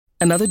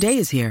Another day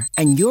is here,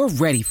 and you're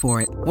ready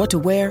for it. What to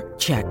wear?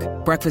 Check.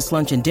 Breakfast,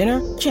 lunch, and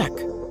dinner? Check.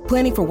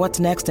 Planning for what's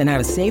next and how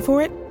to save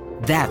for it?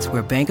 That's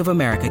where Bank of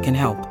America can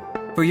help.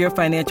 For your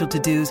financial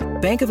to-dos,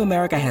 Bank of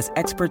America has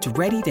experts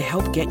ready to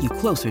help get you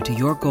closer to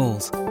your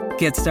goals.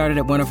 Get started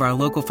at one of our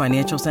local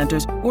financial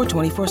centers or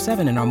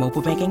 24/7 in our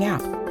mobile banking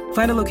app.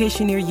 Find a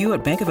location near you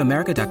at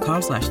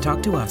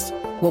bankofamerica.com/talktous.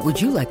 What would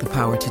you like the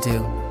power to do?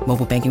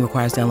 Mobile banking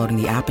requires downloading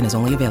the app and is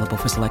only available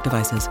for select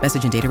devices.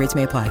 Message and data rates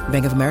may apply.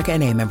 Bank of America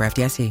N.A., member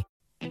FDIC.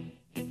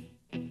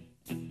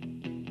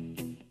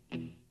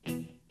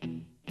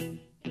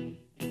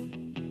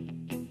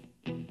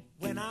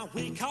 When I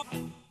wake up,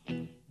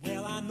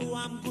 well, I know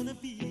I'm gonna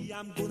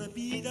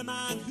be the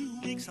man who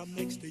wakes up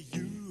next to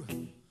you.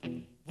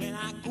 When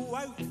I go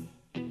out,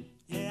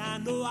 yeah, I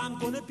know I'm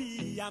gonna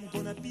be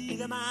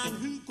the man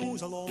who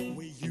goes along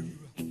with you.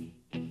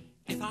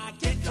 If I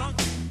get drunk.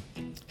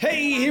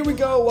 Hey, here we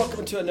go.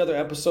 Welcome to another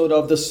episode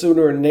of the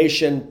Sooner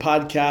Nation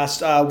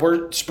podcast.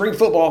 Spring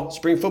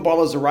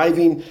football is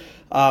arriving.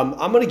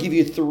 I'm going to give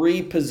you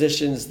three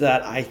positions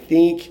that I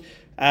think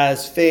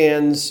as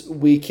fans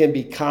we can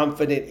be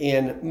confident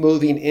in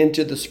moving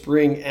into the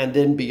spring and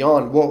then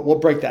beyond. We'll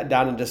break that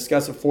down and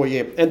discuss it for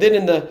you. And then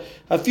in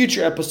a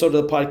future episode of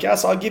the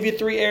podcast, I'll give you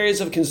three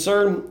areas of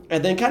concern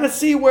and then kind of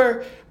see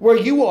where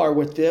you are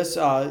with this.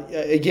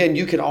 Again,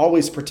 you can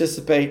always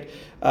participate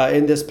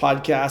in this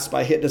podcast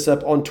by hitting us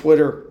up on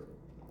Twitter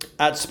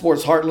at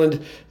Sports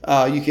Heartland.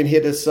 You can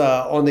hit us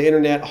on the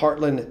internet,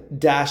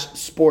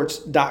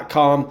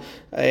 heartland-sports.com.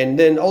 And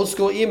then old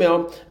school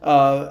email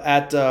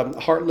at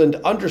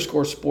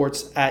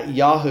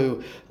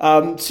heartland_sports@yahoo.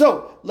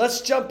 So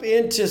let's jump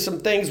into some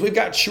things. We've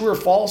got true or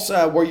false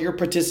where you're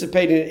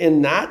participating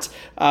in that.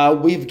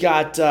 We've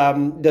got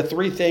the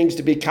three things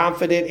to be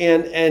confident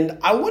in. And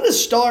I want to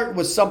start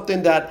with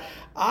something that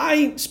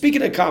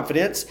speaking of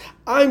confidence,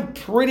 I'm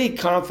pretty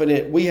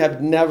confident we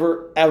have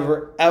never,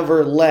 ever,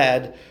 ever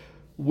led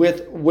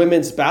with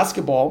women's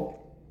basketball,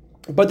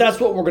 but that's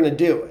what we're going to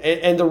do.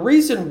 And the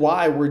reason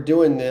why we're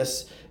doing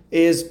this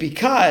is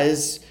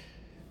because,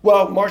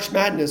 well, March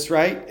Madness,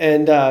 right?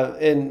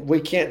 And we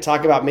can't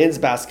talk about men's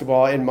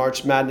basketball and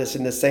March Madness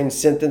in the same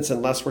sentence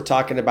unless we're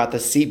talking about the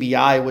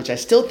CBI, which I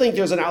still think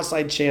there's an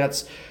outside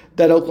chance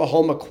that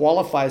Oklahoma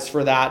qualifies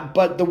for that.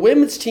 But the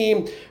women's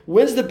team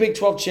wins the Big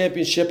 12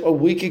 championship a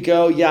week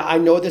ago. Yeah, I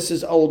know this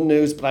is old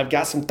news, but I've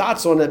got some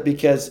thoughts on it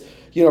because,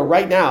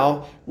 right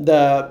now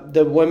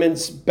the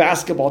women's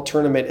basketball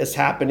tournament is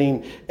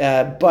happening.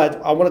 But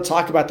I want to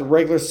talk about the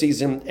regular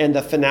season and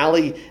the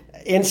finale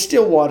in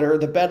Stillwater,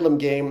 the Bedlam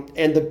game,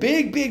 and the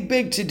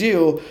big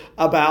to-do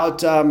about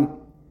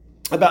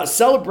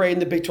celebrating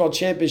the Big 12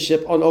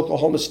 championship on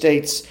Oklahoma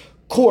State's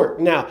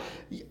court. Now,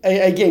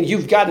 again,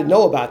 you've got to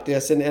know about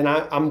this, and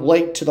I'm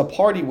late to the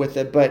party with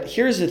it, but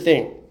here's the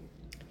thing.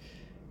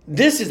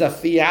 This is a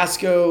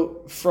fiasco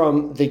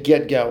from the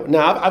get-go.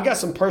 Now, I've got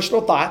some personal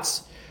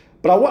thoughts,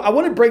 but I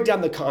want to break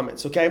down the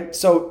comments, okay?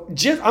 So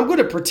I'm going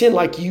to pretend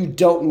like you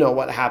don't know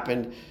what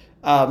happened,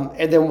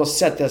 and then we'll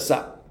set this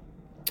up.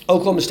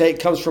 Oklahoma State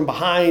comes from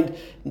behind.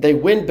 They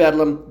win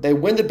Bedlam. They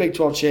win the Big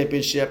 12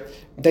 championship.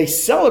 They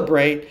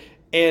celebrate,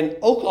 and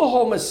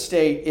Oklahoma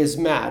State is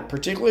mad,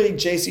 particularly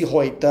J.C.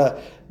 Hoyt, the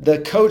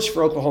coach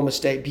for Oklahoma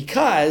State,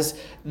 because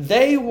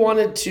they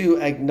wanted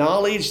to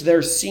acknowledge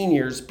their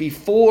seniors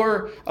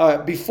before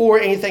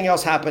anything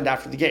else happened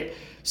after the game.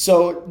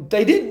 So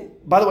they didn't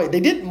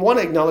want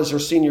to acknowledge their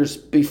seniors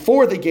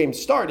before the game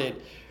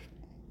started.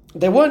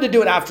 They wanted to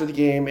do it after the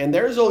game, and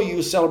there's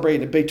OU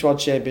celebrating the Big 12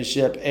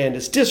 championship, and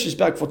it's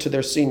disrespectful to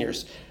their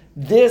seniors.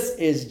 This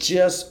is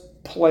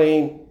just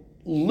plain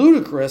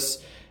ludicrous.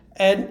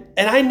 And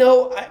I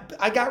know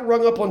I got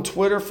rung up on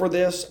Twitter for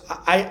this.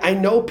 I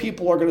know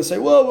people are going to say,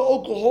 well,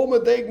 Oklahoma,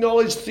 they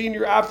acknowledged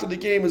senior after the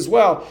game as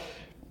well.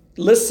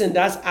 Listen,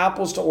 that's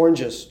apples to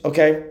oranges,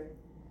 okay?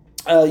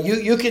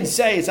 You can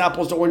say it's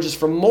apples to oranges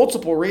for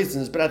multiple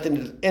reasons, but at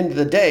the end of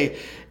the day,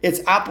 it's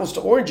apples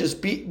to oranges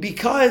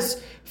because,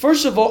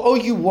 first of all,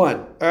 OU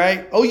won, all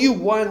right? OU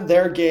won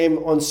their game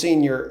on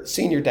senior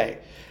day.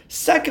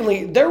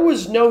 Secondly, there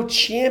was no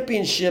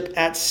championship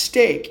at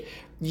stake.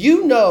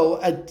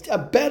 A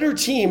better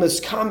team is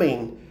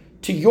coming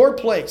to your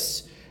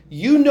place.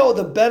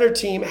 The better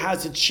team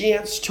has a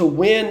chance to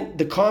win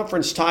the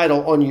conference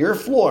title on your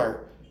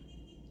floor.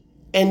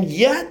 And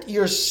yet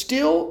you're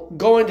still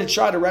going to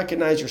try to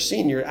recognize your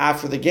senior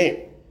after the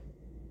game.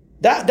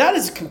 That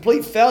is a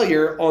complete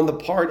failure on the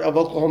part of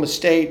Oklahoma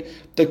State,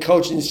 the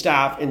coaching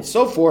staff, and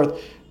so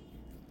forth.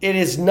 It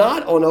is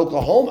not on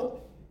Oklahoma.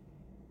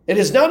 It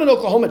is not in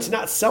Oklahoma to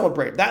not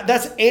celebrate.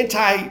 That's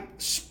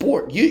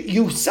anti-sport.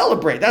 You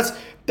celebrate. That's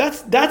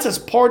as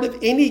part of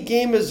any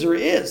game as there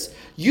is.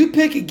 You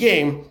pick a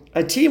game,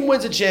 a team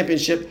wins a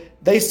championship,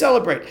 they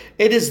celebrate.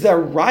 It is their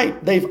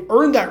right. They've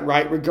earned that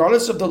right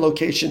regardless of the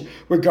location,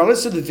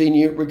 regardless of the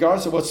venue,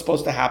 regardless of what's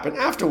supposed to happen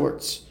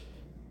afterwards.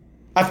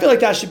 I feel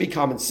like that should be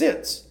common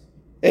sense.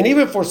 And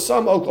even for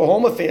some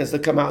Oklahoma fans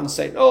that come out and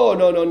say, oh,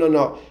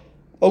 no.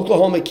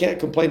 Oklahoma can't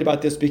complain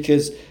about this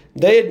because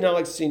they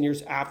acknowledge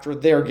seniors after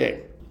their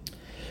game.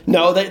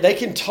 No, they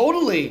can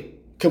totally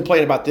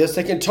complain about this.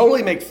 They can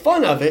totally make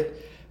fun of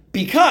it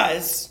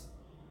because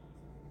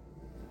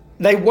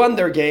they won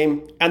their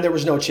game and there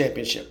was no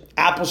championship.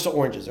 Apples to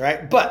oranges,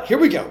 right? But here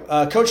we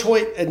go. Coach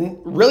Hoyt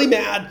really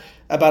mad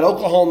about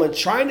Oklahoma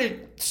trying to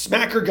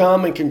smack her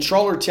gum and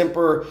control her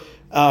temper.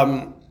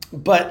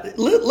 But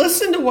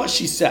listen to what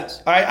she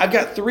says. All right, I've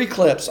got 3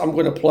 clips I'm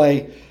going to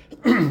play.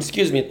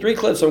 Excuse me, 3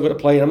 clips I'm going to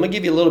play. And I'm going to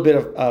give you a little bit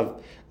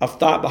of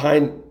thought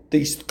behind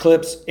these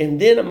clips. And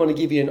then I'm going to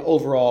give you an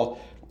overall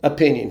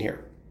opinion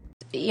here.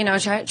 You know,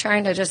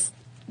 trying to just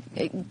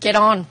get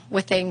on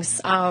with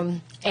things.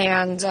 I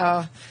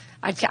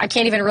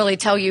can't even really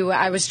tell you.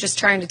 I was just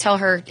trying to tell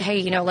her, hey,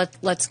 you know,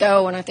 let's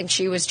go. And I think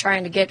she was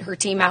trying to get her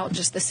team out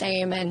just the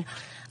same. And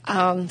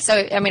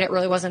so, I mean, it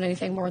really wasn't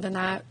anything more than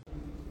that.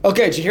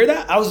 Okay, did you hear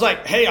that? I was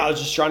like, hey, I was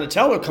just trying to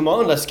tell her, come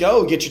on, let's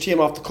go, get your team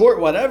off the court,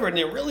 whatever. And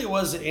it really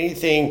wasn't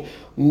anything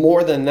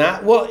more than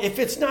that. Well, if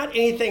it's not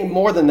anything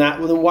more than that,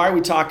 well, then why are we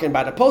talking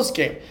about a post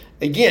game?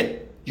 Again,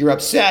 you're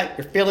upset,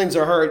 your feelings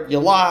are hurt, you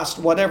lost,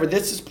 whatever.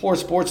 This is poor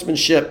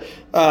sportsmanship.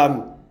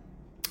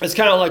 It's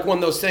kind of like one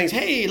of those things,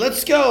 hey,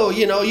 let's go.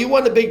 You know, you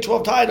won the Big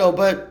 12 title,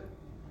 but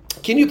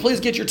can you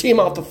please get your team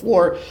off the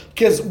floor?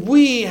 Because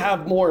we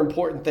have more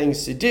important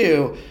things to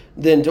do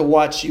than to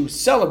watch you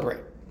celebrate.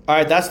 All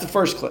right, that's the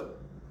first clip.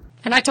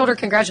 And I told her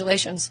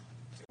congratulations.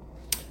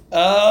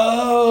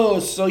 Oh,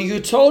 so you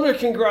told her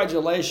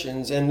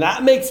congratulations, and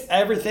that makes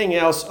everything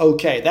else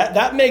okay.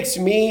 That makes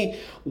me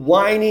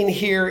whining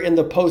here in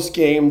the post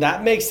game.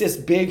 That makes this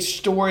big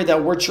story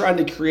that we're trying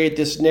to create,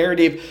 this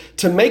narrative,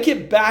 to make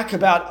it back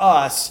about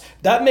us.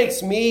 That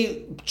makes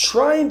me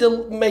trying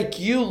to make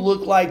you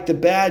look like the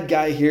bad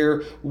guy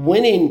here,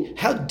 winning.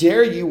 How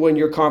dare you win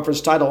your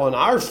conference title on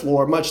our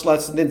floor, much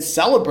less than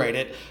celebrate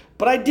it.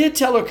 But I did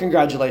tell her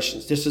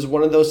congratulations. This is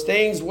one of those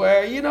things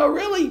where, you know,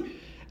 really,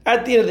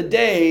 at the end of the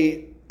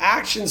day,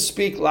 actions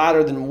speak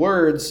louder than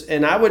words.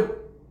 And I would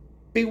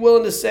be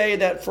willing to say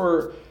that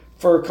for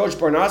Coach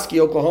Barnowski,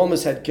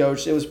 Oklahoma's head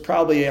coach, it was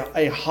probably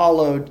a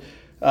hollowed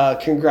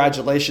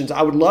congratulations.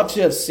 I would love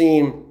to have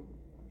seen,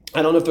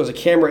 I don't know if there was a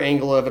camera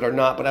angle of it or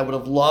not, but I would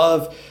have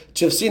loved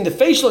to have seen the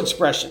facial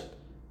expression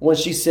when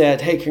she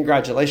said, hey,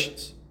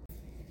 congratulations.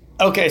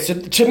 Okay, so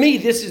to me,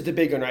 this is the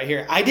big one right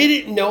here. I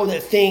didn't know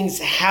that things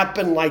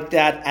happen like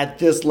that at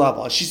this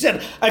level. She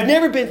said, I've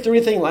never been through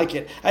anything like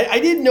it. I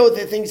didn't know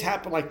that things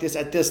happen like this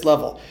at this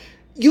level.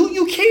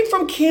 You came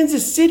from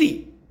Kansas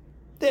City.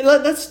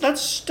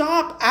 Let's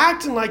stop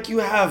acting like you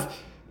have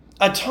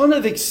a ton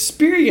of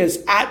experience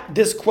at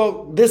this,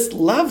 quote, this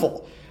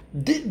level.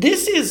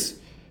 This is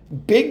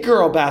big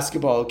girl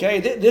basketball,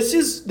 okay? This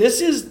is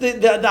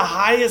the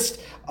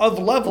highest of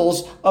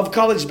levels of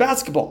college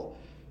basketball.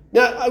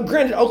 Now,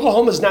 granted,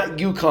 Oklahoma's not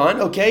UConn,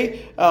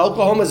 okay?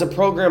 Oklahoma is a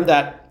program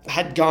that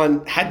had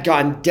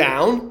gone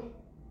down.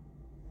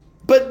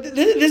 But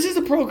this is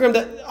a program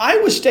that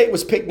Iowa State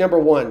was picked number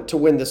 1 to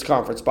win this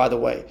conference, by the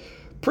way.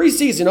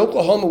 Preseason,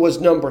 Oklahoma was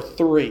number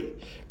 3.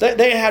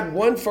 They had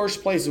one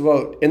first place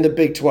vote in the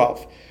Big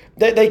 12.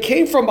 They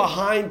came from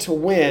behind to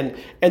win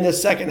in the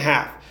second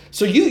half.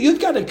 So you've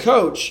got a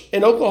coach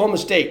in Oklahoma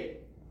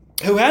State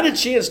who had a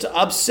chance to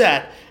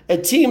upset a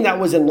team that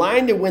was in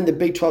line to win the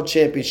Big 12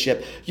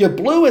 championship. You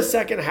blew a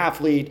second half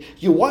lead.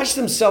 You watched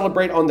them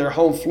celebrate on their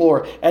home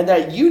floor, and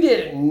that you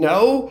didn't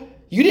know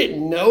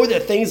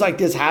that things like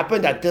this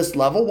happened at this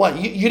level. What,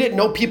 you didn't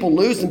know people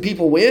lose and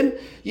people win?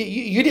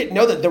 You didn't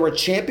know that there were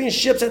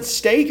championships at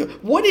stake?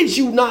 What did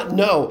you not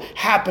know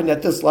happened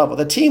at this level?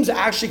 The teams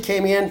actually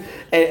came in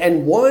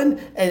and won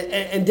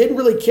and didn't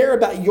really care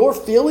about your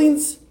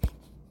feelings?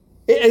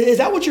 Is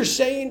that what you're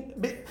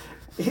saying?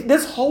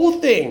 This whole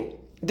thing,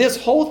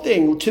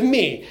 to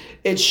me,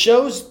 it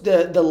shows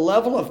the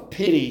level of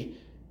petty.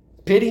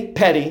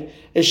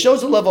 It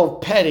shows the level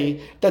of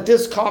petty that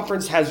this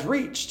conference has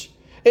reached.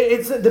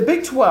 It's the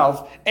Big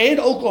 12 and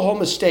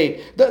Oklahoma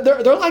State.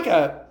 They're like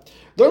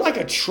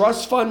a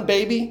trust fund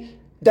baby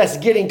that's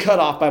getting cut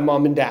off by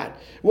mom and dad.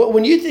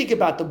 When you think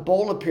about the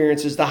bowl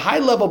appearances, the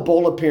high-level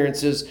bowl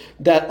appearances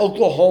that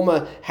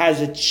Oklahoma has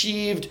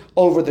achieved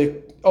over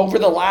the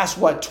last,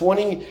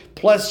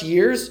 20-plus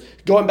years,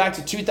 going back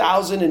to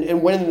 2000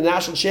 and winning the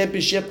national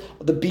championship,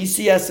 the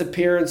BCS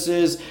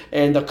appearances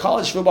and the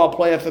college football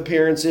playoff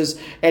appearances,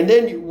 and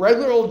then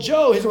regular old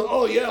Joe, he's like,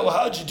 oh, yeah, well,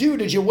 how'd you do?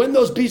 Did you win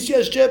those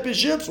BCS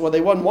championships? Well,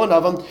 they won one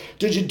of them.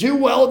 Did you do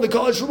well in the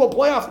college football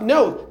playoff?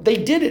 No, they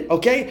didn't,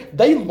 okay?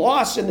 They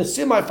lost in the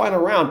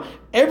semifinal round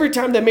every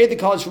time they made the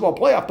college football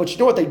playoff. But you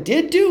know what they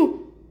did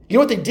do?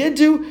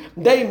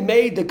 They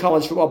made the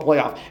college football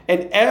playoff.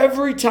 And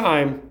every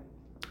time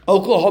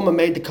Oklahoma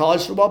made the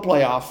college football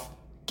playoff,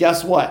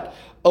 guess what?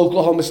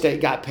 Oklahoma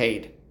State got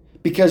paid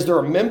because they're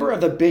a member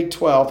of the Big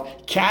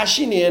 12,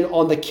 cashing in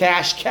on the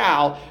cash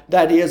cow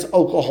that is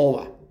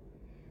Oklahoma.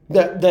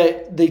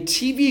 The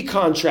TV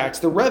contracts,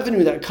 the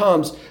revenue that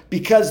comes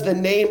because the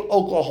name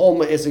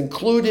Oklahoma is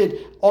included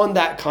on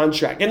that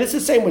contract. And it's the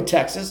same with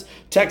Texas.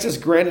 Texas,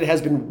 granted,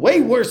 has been way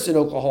worse than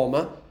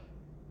Oklahoma.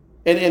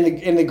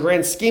 in the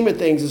grand scheme of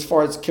things as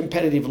far as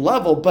competitive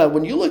level. But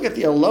when you look at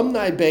the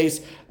alumni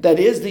base that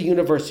is the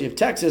University of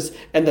Texas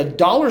and the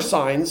dollar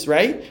signs,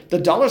 right? The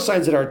dollar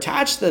signs that are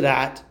attached to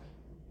that,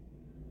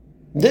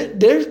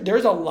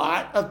 there's a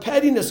lot of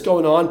pettiness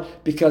going on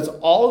because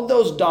all of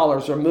those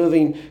dollars are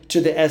moving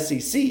to the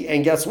SEC.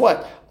 And guess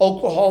what?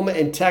 Oklahoma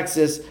and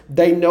Texas,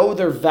 they know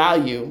their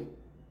value.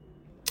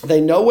 They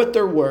know what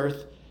they're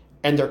worth,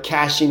 and they're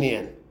cashing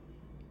in.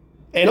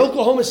 And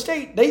Oklahoma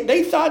State,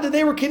 they thought that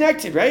they were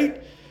connected,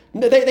 right?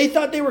 They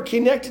thought they were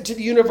connected to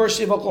the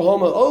University of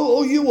Oklahoma.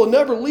 Oh, OU will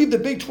never leave the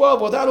Big 12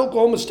 without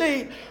Oklahoma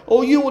State.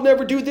 OU will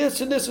never do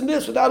this and this and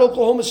this without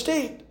Oklahoma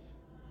State.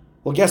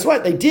 Well, guess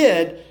what? They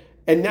did.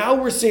 And now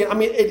we're seeing,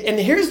 and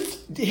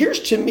here's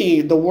to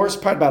me the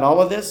worst part about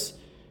all of this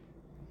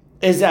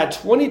is that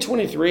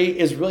 2023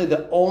 is really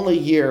the only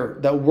year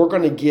that we're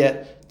going to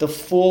get the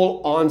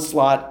full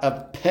onslaught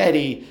of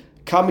petty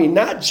coming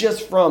not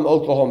just from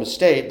Oklahoma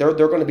State. They're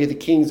going to be the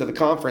kings of the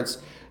conference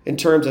in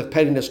terms of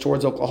pettiness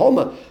towards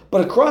Oklahoma,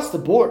 but across the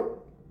board,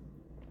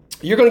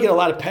 you're going to get a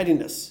lot of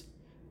pettiness.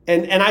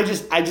 And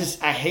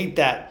I hate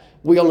that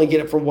we only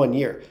get it for 1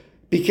 year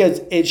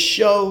because it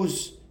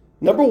shows,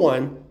 number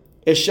one,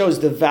 it shows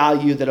the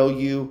value that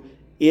OU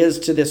is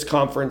to this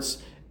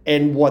conference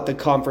and what the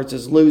conference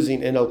is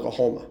losing in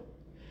Oklahoma.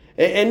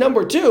 And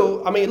number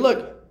two,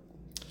 look,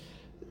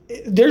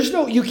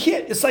 you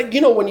can't, it's like,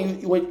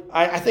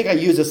 I think I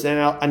use this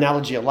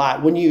analogy a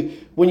lot. When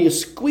you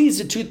squeeze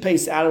the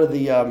toothpaste out of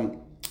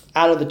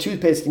the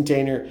toothpaste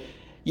container,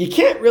 you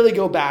can't really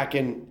go back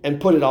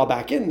and put it all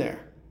back in there.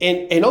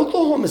 In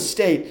Oklahoma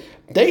State,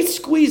 they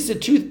squeezed the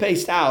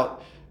toothpaste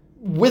out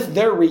with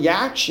their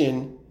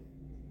reaction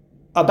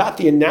about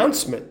the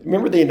announcement.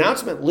 Remember, the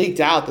announcement leaked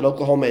out that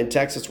Oklahoma and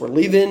Texas were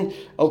leaving.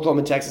 Oklahoma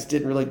and Texas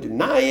didn't really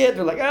deny it.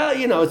 They're like,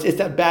 it's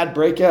that bad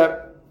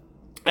breakup.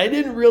 I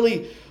didn't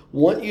really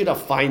want you to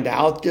find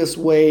out this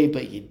way,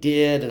 but you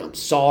did, and I'm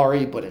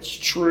sorry, but it's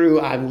true.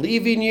 I'm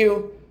leaving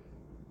you.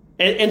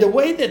 And the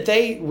way that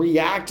they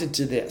reacted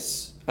to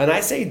this, and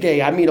I say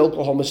they, I mean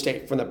Oklahoma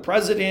State, from the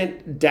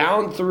president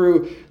down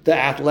through the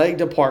athletic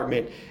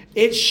department,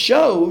 it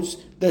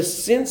shows the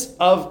sense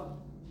of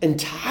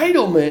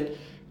entitlement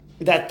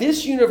that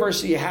this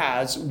university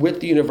has with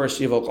the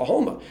University of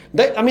Oklahoma.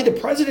 The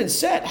president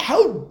said,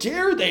 how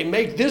dare they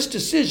make this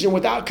decision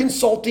without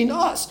consulting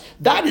us?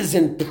 That is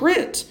in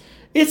print.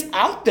 It's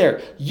out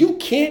there. You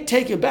can't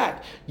take it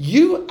back.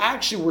 You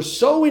actually were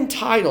so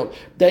entitled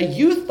that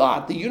you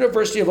thought the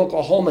University of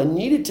Oklahoma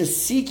needed to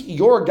seek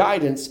your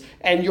guidance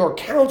and your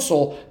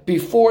counsel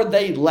before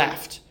they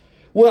left.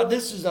 Well,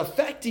 this is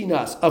affecting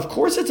us. Of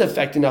course it's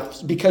affecting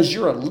us because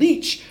you're a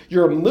leech.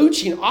 You're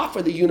mooching off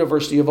of the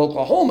University of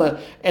Oklahoma,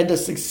 and the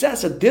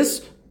success of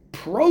this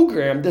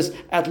program, this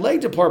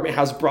athletic department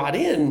has brought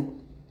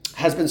in,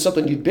 has been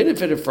something you've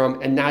benefited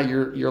from, and now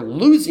you're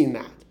losing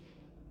that.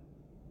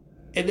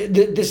 And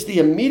the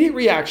immediate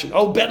reaction,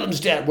 oh, Bedlam's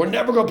dead. We're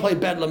never going to play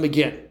Bedlam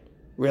again.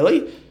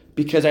 Really?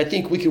 Because I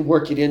think we can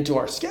work it into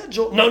our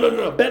schedule.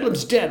 No.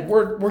 Bedlam's dead.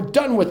 We're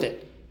done with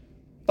it.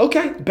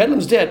 Okay,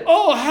 Bedlam's dead.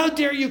 Oh, how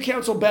dare you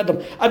cancel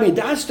Bedlam?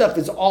 That stuff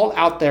is all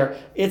out there.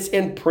 It's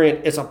in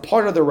print. It's a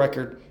part of the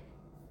record.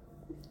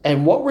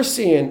 And what we're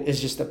seeing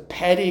is just the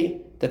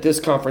petty that this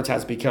conference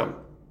has become.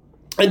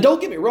 And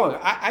don't get me wrong.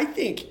 I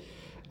think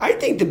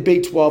the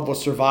Big 12 will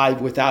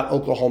survive without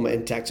Oklahoma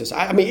and Texas.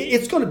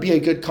 It's going to be a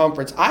good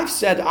conference.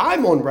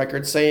 I'm on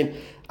record saying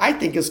I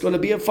think it's going to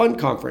be a fun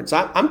conference.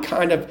 I'm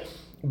kind of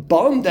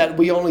bummed that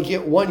we only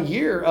get 1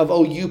 year of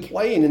OU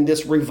playing in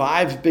this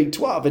revived Big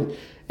 12. And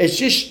it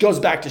just goes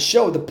back to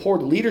show the poor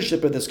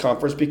leadership of this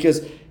conference,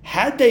 because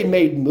had they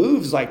made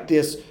moves like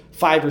this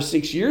 5 or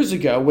 6 years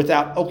ago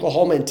without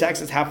Oklahoma and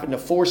Texas having to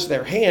force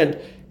their hand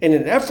in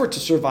an effort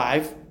to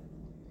survive,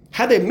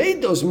 had they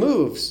made those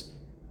moves,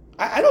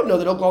 I don't know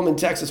that Oklahoma and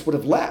Texas would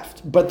have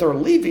left, but they're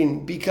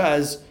leaving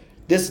because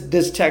this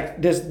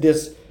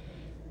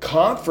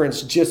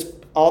conference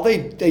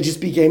they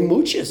just became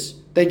mooches.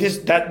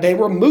 They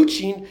were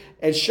mooching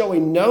and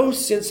showing no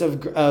sense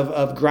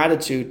of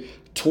gratitude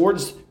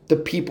towards the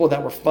people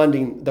that were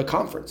funding the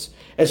conference.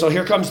 And so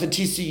here comes the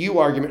TCU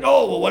argument.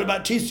 Oh, well, what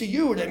about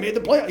TCU? They made the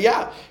playoff.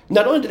 Yeah,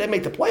 not only did they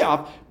make the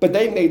playoff, but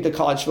they made the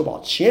college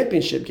football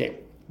championship game.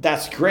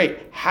 That's great.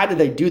 How did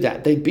they do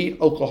that? They beat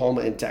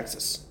Oklahoma and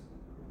Texas.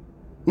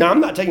 Now,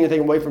 I'm not taking anything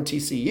away from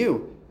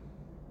TCU.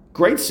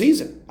 Great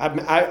season.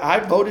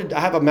 I voted. I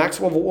have a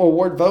Maxwell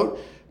Award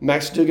vote.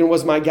 Max Duggan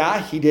was my guy.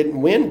 He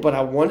didn't win, but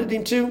I wanted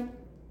him to.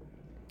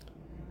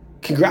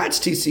 Congrats,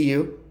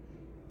 TCU.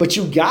 But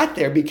you got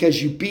there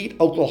because you beat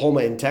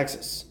Oklahoma and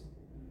Texas.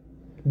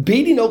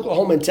 Beating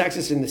Oklahoma and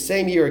Texas in the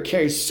same year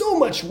carries so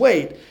much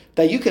weight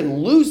that you can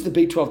lose the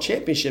Big 12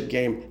 championship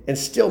game and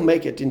still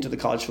make it into the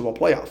college football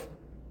playoff.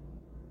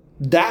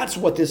 That's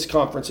what this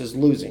conference is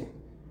losing.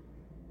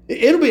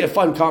 It'll be a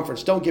fun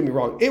conference. Don't get me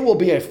wrong. It will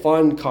be a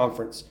fun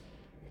conference,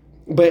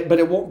 but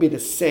it won't be the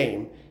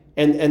same.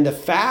 And the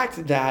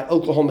fact that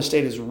Oklahoma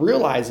State is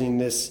realizing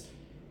this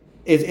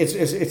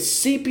it's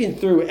seeping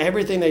through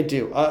everything they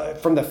do,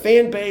 from the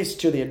fan base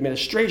to the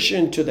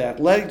administration to the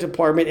athletic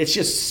department. It's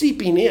just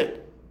seeping in.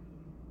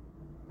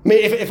 I mean,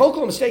 if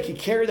Oklahoma State could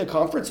carry the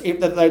conference, if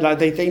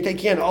they think they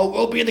can,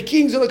 we'll be the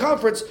kings of the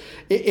conference.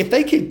 If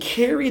they could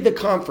carry the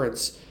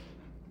conference,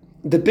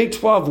 the Big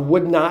 12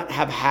 would not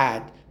have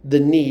had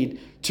the need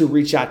to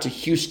reach out to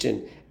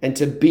Houston and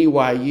to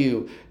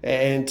BYU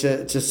and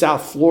to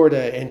South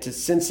Florida and to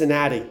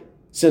Cincinnati,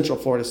 Central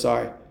Florida,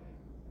 sorry.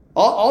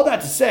 All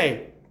that to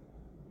say,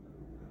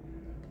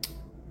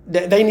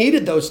 they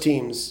needed those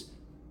teams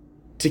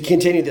to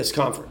continue this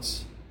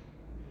conference.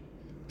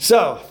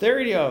 So there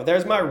you go.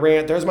 There's my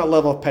rant. There's my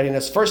level of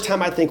pettiness. First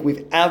time I think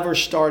we've ever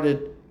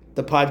started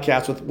the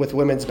podcast with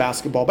women's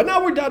basketball. But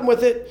now we're done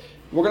with it.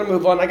 We're going to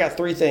move on. I got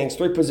three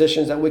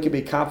positions that we can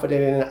be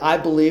confident in, I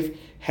believe,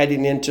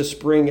 heading into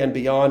spring and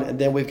beyond. And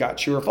then we've got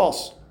true or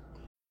false.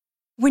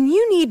 When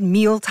you need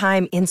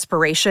mealtime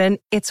inspiration,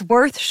 it's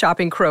worth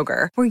shopping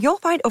Kroger, where you'll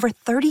find over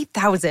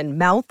 30,000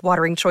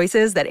 mouth-watering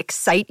choices that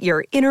excite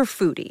your inner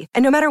foodie.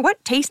 And no matter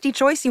what tasty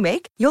choice you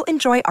make, you'll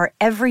enjoy our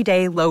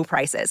everyday low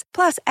prices,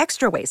 plus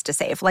extra ways to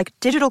save, like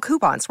digital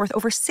coupons worth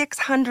over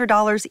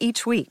 $600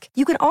 each week.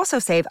 You can also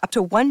save up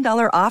to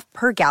 $1 off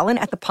per gallon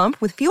at the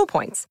pump with fuel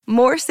points.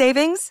 More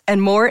savings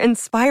and more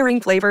inspiring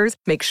flavors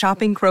make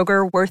shopping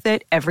Kroger worth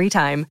it every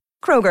time.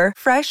 Kroger,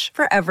 fresh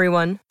for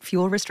everyone.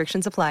 Fuel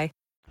restrictions apply.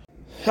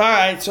 All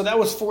right, so that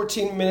was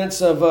 14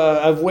 minutes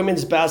of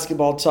women's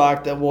basketball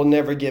talk that we'll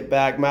never get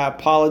back. My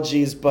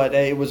apologies, but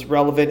it was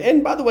relevant.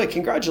 And by the way,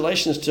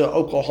 congratulations to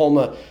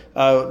Oklahoma,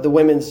 the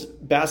women's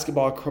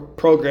basketball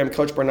program,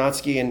 Coach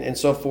Barnotsky and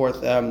so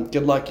forth.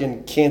 Good luck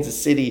in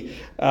Kansas City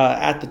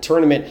at the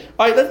tournament.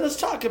 All right, let's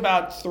talk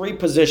about three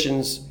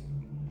positions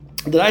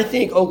that I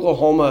think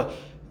Oklahoma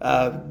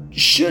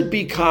should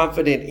be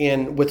confident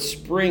in with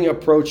spring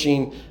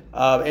approaching.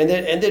 And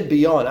then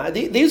beyond.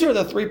 These are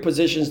the three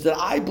positions that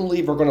I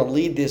believe are going to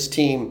lead this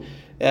team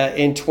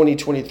in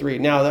 2023.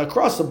 Now,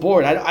 across the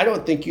board, I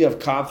don't think you have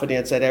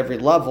confidence at every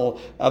level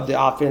of the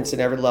offense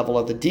and every level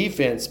of the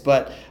defense.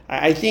 But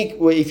I think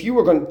if you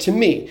were going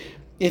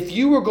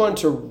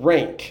to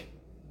rank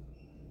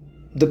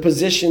the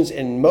positions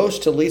in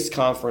most to least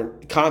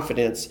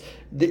confidence,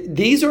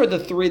 these are the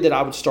three that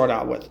I would start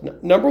out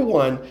with. Number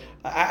one,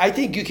 I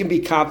think you can be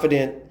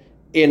confident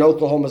in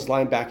Oklahoma's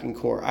linebacking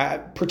core,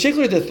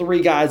 particularly the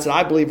three guys that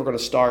I believe are going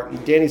to start: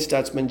 Danny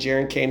Stutzman,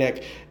 Jaren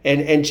Kanak,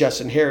 and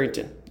Justin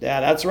Harrington.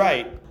 Yeah, that's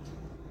right.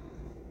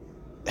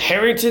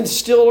 Harrington's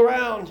still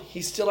around.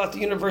 He's still at the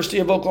University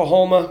of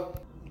Oklahoma,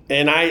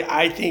 and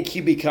I think he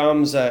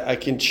becomes a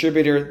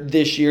contributor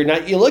this year. Now,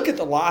 you look at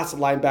the loss of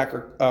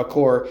linebacker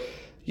core.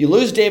 You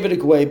lose David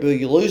Ugwoegbu,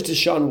 you lose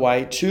Deshaun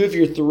White, two of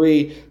your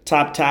three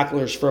top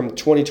tacklers from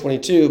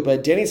 2022.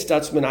 But Danny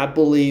Stutzman, I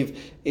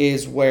believe,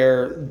 is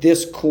where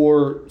this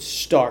core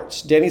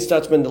starts. Danny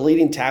Stutzman, the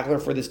leading tackler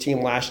for this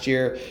team last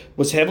year,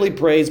 was heavily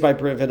praised by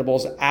Brent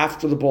Venables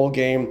after the bowl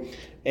game.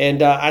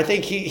 And I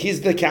think he's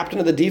the captain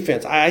of the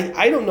defense.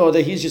 I don't know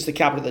that he's just the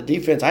captain of the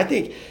defense. I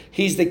think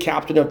he's the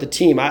captain of the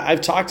team.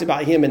 I've talked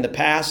about him in the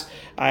past.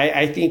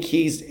 I think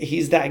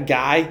he's that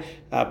guy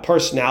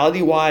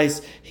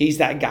personality-wise. He's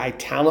that guy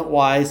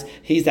talent-wise.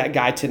 He's that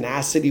guy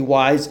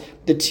tenacity-wise.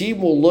 The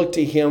team will look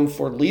to him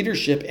for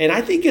leadership. And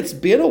I think it's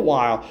been a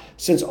while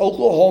since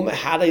Oklahoma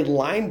had a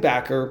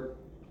linebacker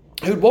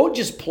who won't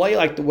just play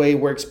like the way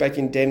we're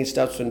expecting Danny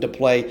Stutzman to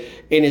play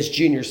in his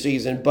junior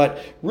season, but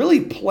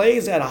really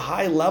plays at a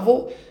high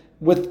level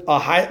with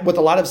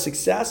a lot of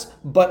success,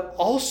 but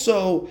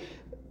also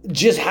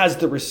just has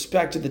the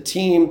respect of the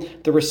team,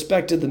 the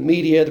respect of the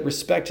media, the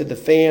respect of the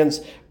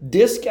fans.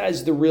 This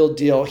guy's the real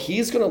deal.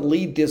 He's going to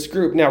lead this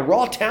group. Now,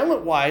 raw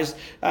talent-wise,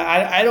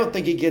 I don't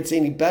think it gets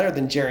any better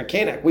than Jaren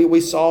Kanak.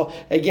 We saw,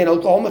 again,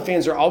 Oklahoma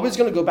fans are always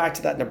going to go back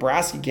to that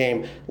Nebraska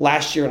game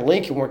last year in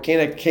Lincoln where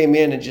Kanak came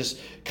in and just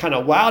kind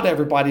of wowed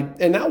everybody.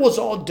 And that was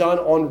all done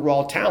on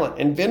raw talent.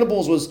 And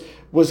Venables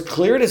was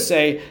clear to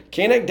say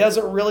Kanak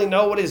doesn't really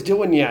know what he's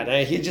doing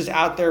yet. He's just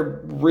out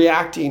there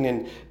reacting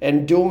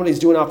and doing what he's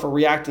doing off of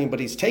reacting, but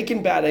he's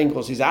taking bad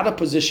angles. He's out of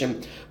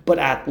position, but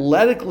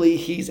athletically,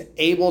 he's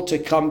able to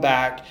come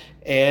back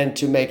and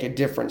to make a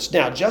difference.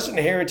 Now, Justin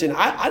Harrington,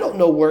 I don't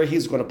know where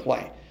he's going to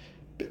play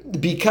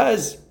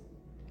because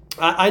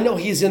I know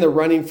he's in the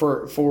running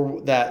for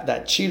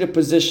that cheetah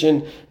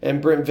position,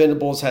 and Brent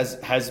Venables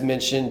has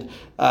mentioned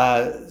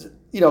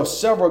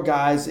several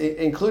guys,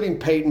 including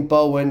Peyton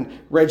Bowen,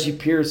 Reggie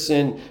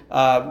Pearson.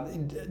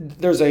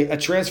 There's a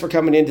transfer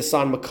coming in to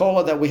Son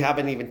McCullough that we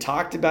haven't even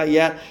talked about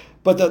yet.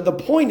 But the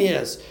point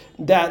is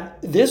that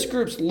this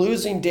group's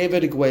losing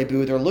David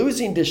Ugwoegbu. They're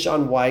losing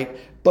Deshaun White.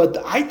 But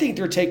I think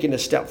they're taking a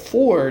step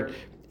forward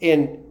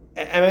in –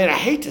 I mean, I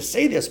hate to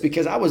say this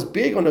because I was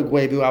big on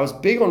Ugwoegbu. I was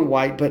big on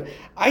White. But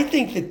I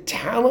think the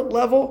talent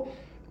level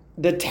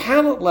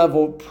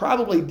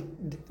probably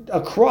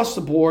across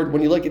the board,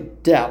 when you look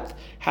at depth,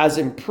 has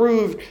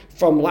improved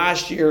from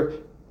last year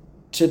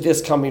to this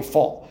coming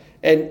fall.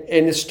 And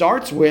it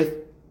starts with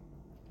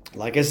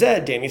Like I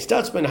said, Danny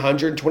Stutzman,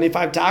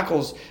 125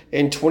 tackles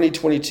in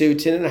 2022,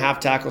 10.5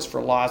 tackles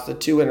for loss, the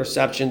 2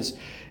 interceptions.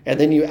 And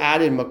then you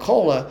added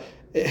McCullough,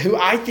 who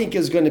I think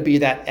is going to be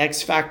that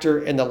X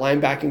factor in the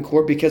linebacking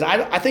core because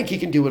I think he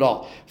can do it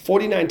all.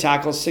 49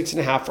 tackles,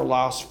 6.5 for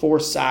loss, 4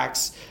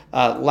 sacks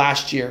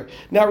last year.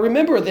 Now,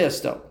 remember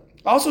this, though.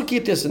 Also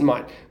keep this in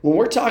mind. When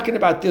we're talking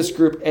about this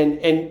group,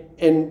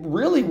 and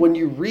really when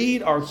you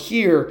read or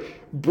hear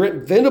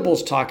Brent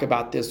Venables talk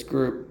about this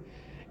group,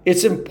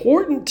 it's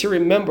important to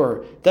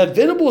remember that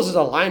Venables is a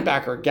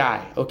linebacker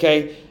guy,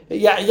 okay?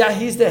 Yeah,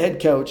 he's the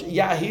head coach.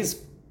 Yeah,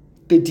 he's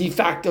the de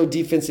facto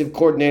defensive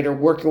coordinator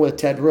working with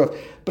Ted Roof.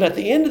 But at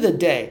the end of the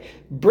day,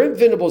 Brent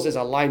Venables is a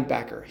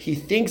linebacker. He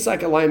thinks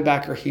like a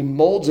linebacker. He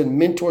molds and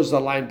mentors the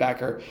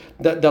linebacker.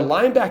 The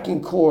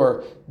linebacking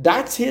core,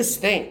 that's his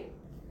thing.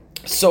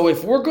 So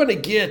if we're going to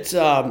get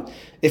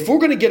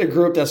a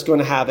group that's going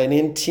to have an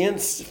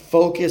intense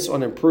focus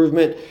on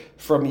improvement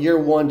from year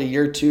 1 to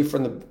year 2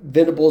 from the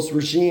Venables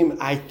regime,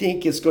 I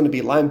think it's going to be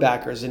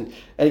linebackers. And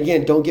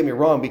again, don't get me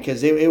wrong,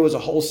 because it was a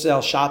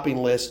wholesale shopping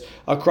list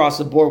across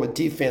the board with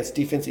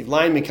defensive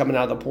linemen coming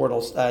out of the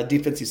portals,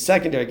 defensive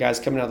secondary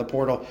guys coming out of the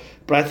portal.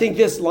 But I think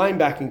this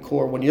linebacking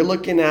core, when you're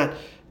looking at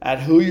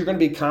who you're going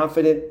to be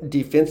confident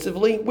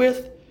defensively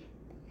with,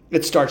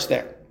 it starts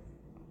there.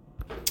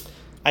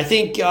 I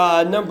think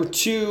number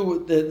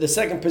 2, the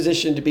second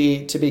position to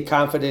be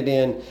confident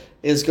in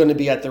is going to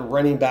be at the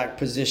running back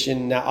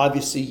position. Now,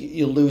 obviously,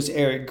 you lose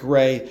Eric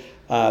Gray.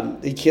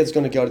 The kid's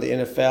going to go to the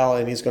NFL,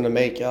 and he's going to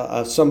make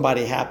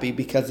somebody happy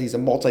because he's a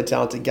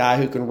multi-talented guy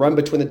who can run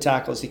between the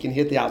tackles. He can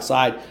hit the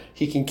outside.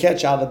 He can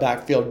catch out of the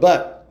backfield.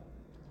 But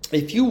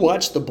if you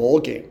watch the bowl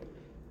game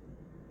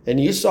and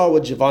you saw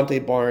what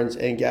Javonte Barnes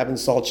and Gavin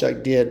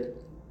Sawchuk did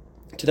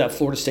to that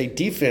Florida State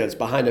defense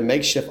behind a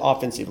makeshift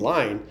offensive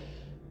line,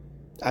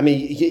 I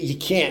mean, you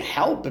can't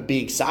help but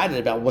be excited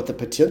about what the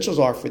potentials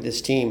are for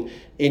this team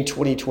in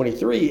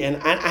 2023. And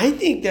I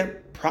think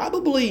that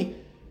probably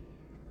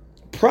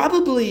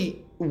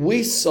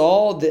we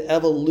saw the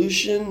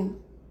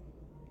evolution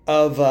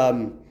of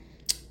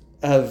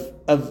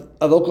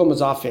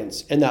Oklahoma's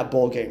offense in that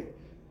bowl game,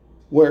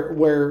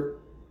 where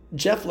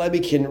Jeff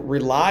Lebby can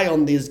rely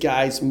on these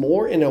guys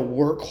more in a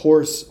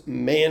workhorse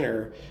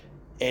manner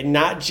and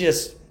not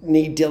just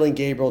need Dylan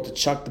Gabriel to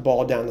chuck the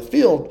ball down the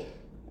field,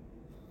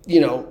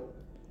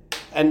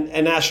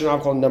 an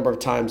astronomical number of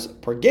times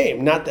per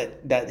game. Not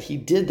that he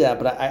did that,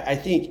 but I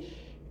think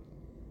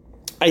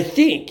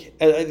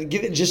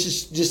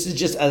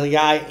just as a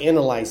guy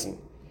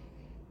analyzing,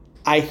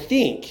 I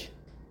think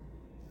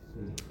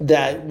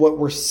that what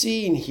we're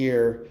seeing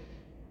here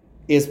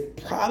is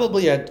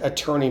probably a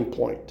turning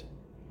point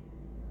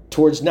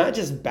towards not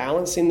just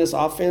balancing this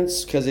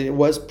offense, because it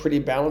was pretty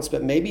balanced,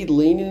 but maybe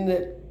leaning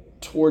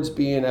it towards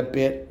being a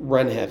bit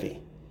run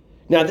heavy.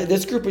 Now,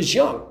 this group is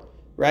young,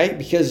 right?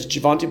 Because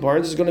Javonte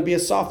Barnes is going to be a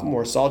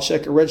sophomore,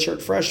 Sawchuk a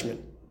redshirt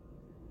freshman.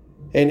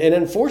 And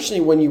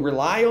unfortunately, when you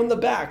rely on the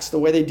backs the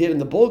way they did in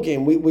the bowl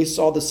game, we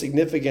saw the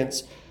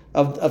significance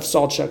of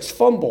Sawchuk's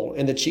fumble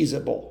in the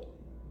Cheez-It Bowl.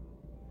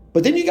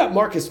 But then you got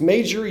Marcus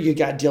Major, you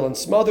got Dylan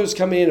Smothers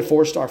coming in, a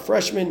 4-star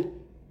freshman.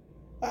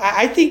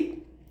 I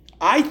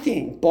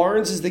think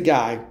Barnes is the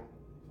guy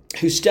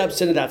who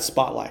steps into that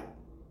spotlight.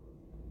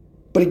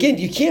 But again,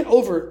 you can't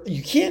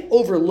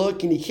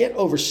overlook and you can't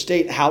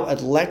overstate how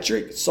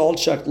electric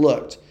Sawchuk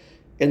looked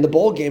in the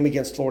bowl game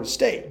against Florida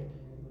State.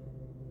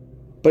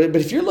 But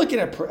if you're looking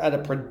at a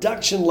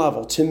production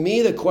level, to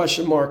me the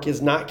question mark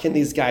is not, can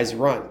these guys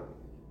run?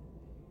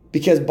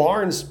 Because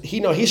Barnes,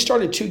 he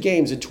started 2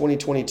 games in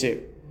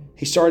 2022.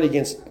 He started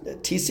against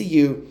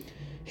TCU.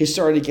 He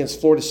started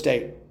against Florida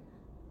State.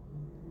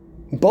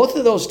 Both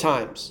of those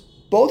times,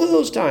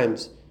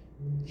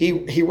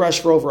 he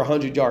rushed for over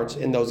 100 yards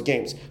in those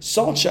games.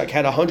 Sawchuk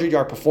had a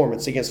 100-yard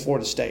performance against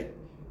Florida State.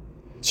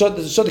 So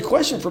the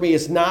question for me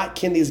is not,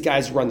 can these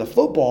guys run the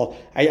football?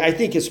 I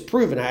think it's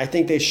proven. I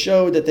think they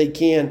showed that they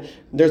can.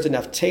 There's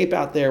enough tape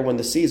out there when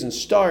the season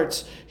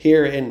starts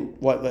here in,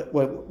 what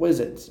is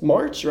it, it's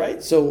March,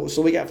 right? So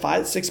we got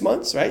 5-6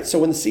 months, right? So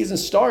when the season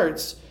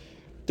starts,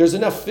 there's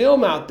enough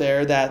film out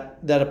there that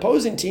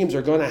opposing teams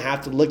are going to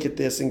have to look at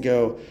this and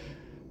go,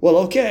 well,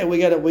 okay, we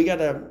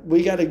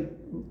gotta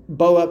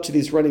bow up to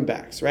these running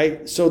backs,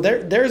 right? So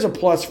there's a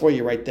plus for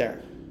you right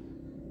there.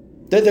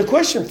 The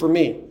question for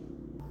me,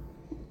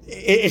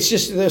 it's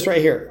just this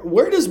right here.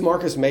 Where does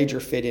Marcus Major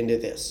fit into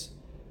this?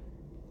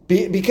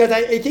 Because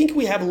I think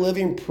we have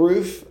living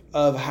proof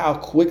of how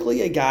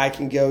quickly a guy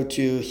can go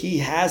to he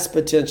has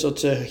potential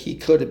to he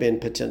could have been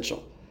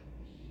potential.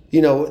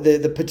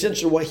 The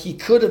potential, what he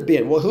could have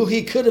been, who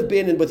he could have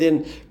been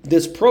within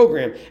this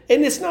program.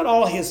 And it's not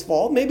all his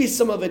fault. Maybe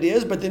some of it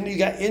is, but then you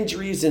got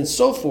injuries and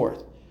so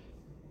forth.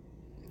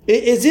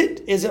 Is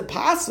it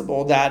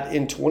possible that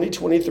in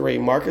 2023,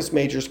 Marcus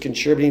Major's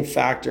contributing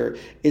factor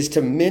is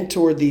to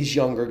mentor these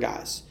younger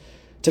guys?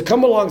 To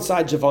come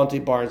alongside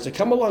Javonte Barnes, to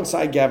come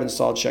alongside Gavin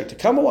Sawchuk, to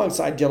come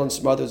alongside Dylan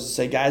Smothers and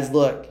say, guys,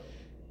 look,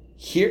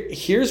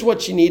 here's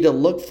what you need to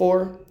look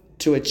for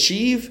to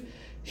achieve.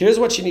 Here's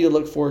what you need to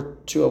look for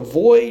to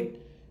avoid.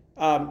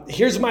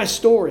 Here's my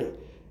story.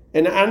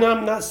 And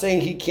I'm not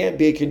saying he can't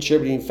be a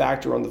contributing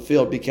factor on the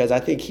field, because I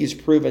think he's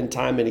proven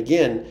time and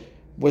again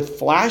with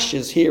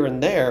flashes here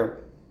and there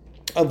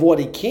of what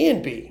he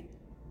can be.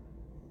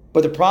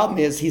 But the problem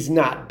is he's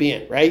not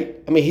been, right?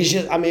 I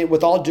mean,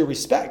 with all due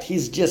respect,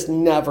 he's just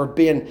never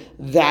been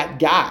that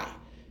guy.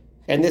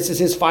 And this is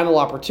his final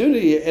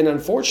opportunity. And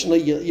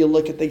unfortunately, you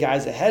look at the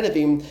guys ahead of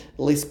him, at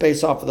least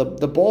based off of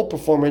the bowl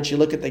performance, you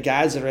look at the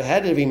guys that are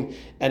ahead of him,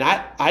 and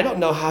I don't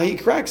know how he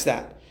cracks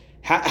that.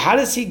 How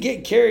does he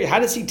get carried? How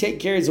does he take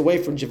carries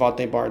away from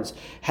Javonte Barnes?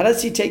 How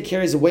does he take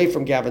carries away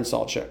from Gavin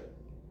Sawchuk?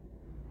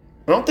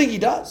 I don't think he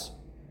does.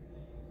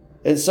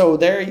 And so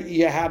there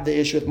you have the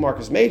issue with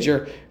Marcus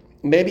Major.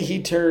 Maybe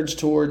he turns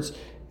towards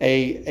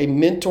a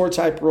mentor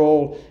type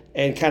role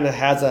and kind of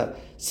has a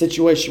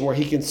situation where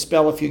he can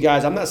spell a few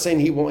guys. I'm not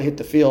saying he won't hit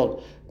the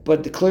field,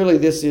 but clearly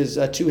this is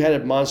a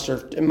two-headed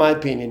monster, in my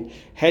opinion,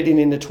 heading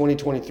into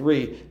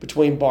 2023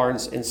 between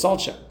Barnes and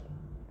Sawchuk.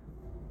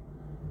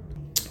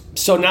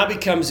 So now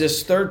becomes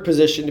this third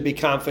position to be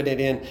confident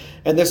in,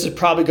 and this is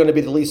probably going to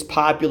be the least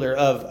popular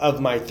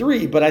of my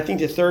three, but I think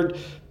the third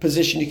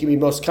position you can be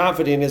most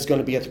confident in is going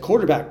to be at the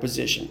quarterback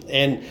position.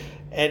 And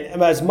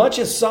as much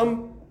as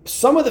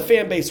some of the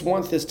fan base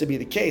wants this to be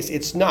the case,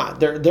 it's not.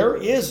 There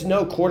is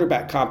no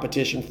quarterback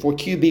competition for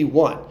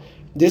QB1.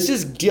 This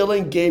is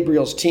Dillon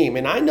Gabriel's team.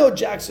 And I know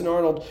Jackson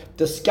Arnold,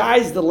 the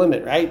sky's the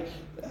limit, right?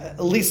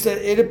 At least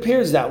it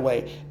appears that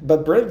way.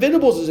 But Brent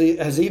Venables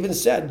has even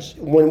said,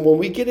 when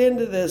we get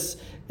into this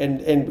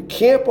and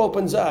camp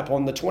opens up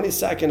on the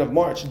 22nd of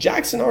March,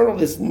 Jackson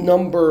Arnold is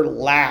number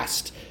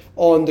last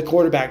on the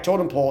quarterback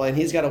totem pole, and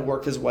he's got to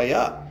work his way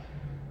up.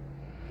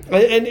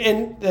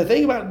 And the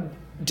thing about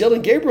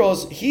Dillon Gabriel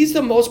is he's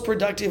the most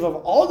productive of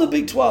all the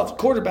Big 12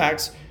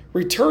 quarterbacks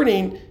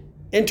returning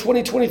in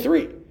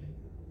 2023.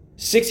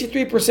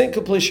 63%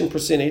 completion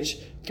percentage,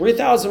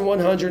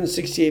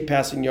 3,168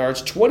 passing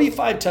yards,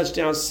 25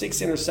 touchdowns, 6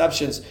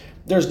 interceptions.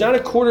 There's not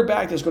a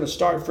quarterback that's going to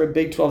start for a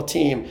Big 12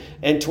 team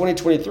in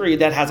 2023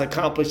 that has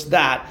accomplished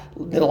that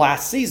in the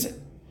last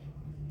season.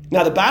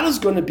 Now, the battle's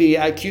going to be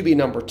at QB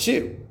number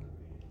 2.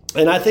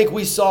 And I think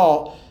we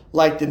saw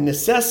the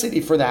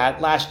necessity for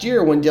that last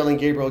year when Dillon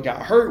Gabriel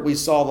got hurt. We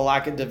saw the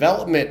lack of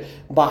development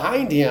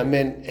behind him.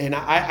 And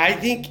I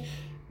think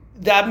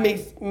that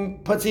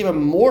puts even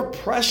more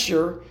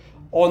pressure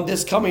on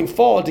this coming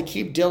fall to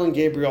keep Dillon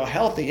Gabriel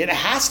healthy. It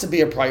has to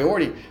be a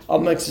priority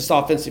amongst this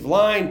offensive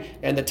line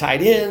and the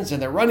tight ends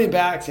and the running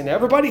backs and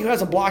everybody who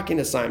has a blocking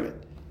assignment.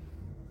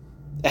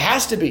 It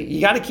has to be. You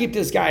got to keep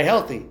this guy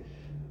healthy.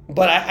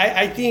 But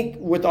I think,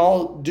 with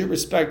all due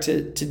respect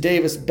to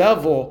Davis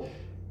Beville,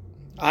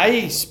 I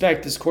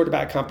expect this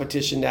quarterback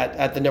competition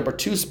at the number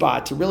 2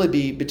 spot to really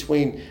be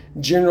between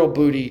General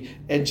Booty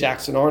and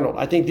Jackson Arnold.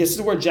 I think this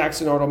is where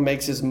Jackson Arnold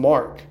makes his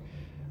mark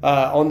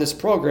on this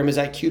program, is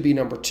at QB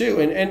number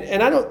 2.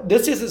 And I don't.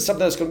 This isn't something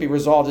that's going to be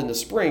resolved in the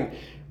spring.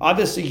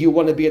 Obviously, you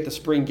want to be at the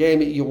spring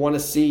game. You want to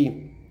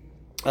see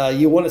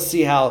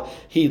how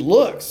he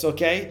looks,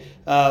 okay?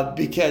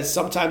 Because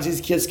sometimes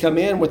these kids come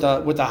in with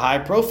a high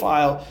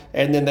profile,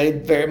 and then they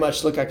very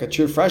much look like a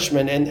true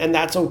freshman, and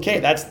that's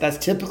okay. That's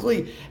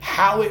typically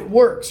how it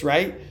works,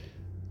 right?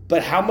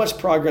 But how much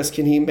progress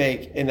can he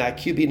make in that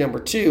QB number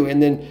 2?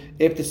 And then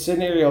if the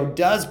scenario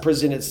does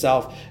present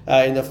itself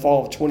in the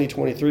fall of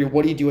 2023,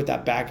 what do you do with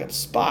that backup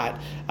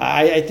spot?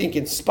 I think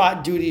in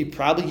spot duty,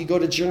 probably you go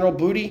to General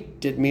Booty.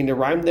 Didn't mean to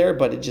rhyme there,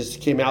 but it just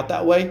came out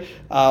that way.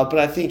 But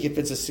I think if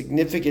it's a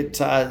significant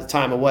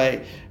time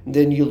away,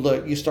 then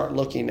you start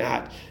looking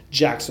at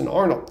Jackson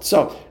Arnold.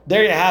 So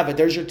there you have it.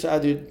 There's your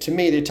to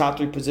me the top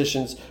 3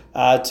 positions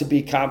to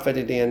be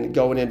confident in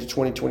going into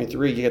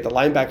 2023. You got the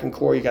linebacking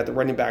core, you got the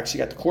running backs, you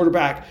got the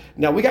quarterback.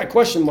 Now we got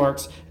question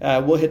marks.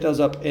 We'll hit those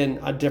up in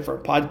a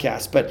different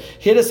podcast. But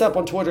hit us up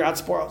on Twitter at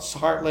Sports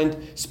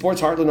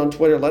Heartland on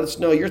Twitter. Let us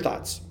know your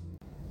thoughts.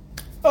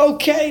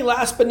 Okay,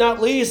 last but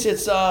not least,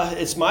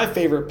 it's my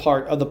favorite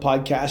part of the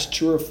podcast,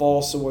 True or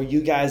False, where you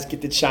guys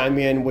get to chime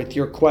in with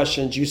your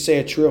questions. You say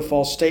a true or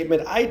false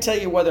statement. I tell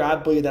you whether I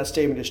believe that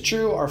statement is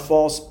true or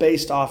false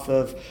based off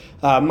of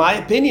my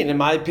opinion, and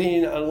my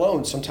opinion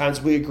alone. Sometimes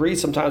we agree,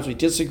 sometimes we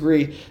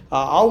disagree.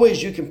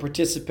 Always you can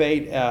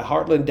participate at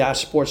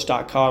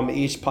heartland-sports.com.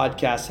 Each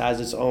podcast has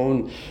its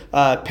own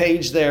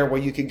page there where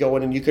you can go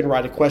in and you can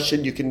write a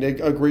question. You can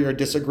agree or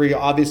disagree.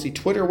 Obviously,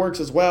 Twitter works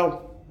as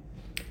well.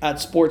 At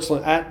Sports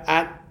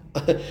Heartland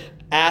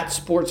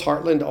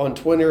on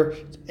Twitter,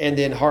 and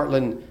then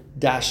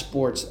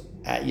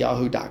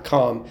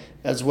heartland-sports@yahoo.com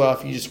as well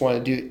if you just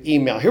want to do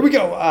email. Here we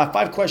go.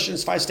 5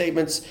 questions, 5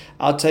 statements.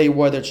 I'll tell you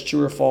whether it's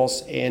true or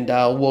false, and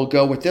we'll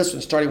go with this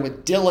one, starting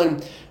with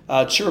Dillon.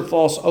 True or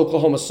false,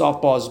 Oklahoma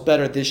softball is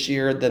better this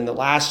year than the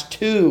last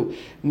 2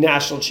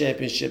 national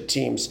championship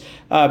teams.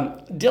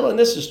 Dillon,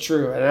 this is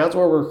true, and that's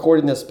where we're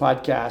recording this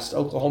podcast.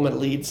 Oklahoma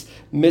leads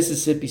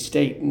Mississippi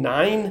State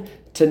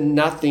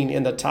 9-0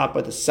 in the top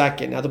of the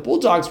second. Now, the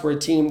Bulldogs were a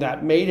team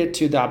that made it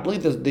to, I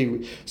believe,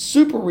 the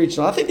Super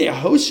Regional. I think they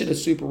hosted a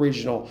Super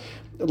Regional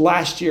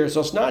last year.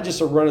 So it's not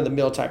just a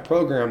run-of-the-mill type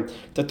program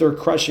that they're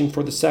crushing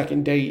for the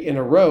second day in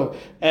a row.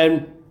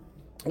 And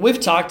we've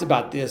talked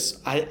about this.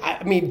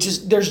 I mean,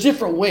 just there's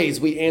different ways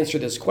we answer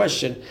this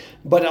question,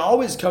 but it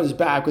always comes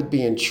back with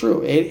being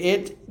true.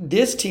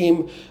 This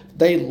team,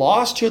 they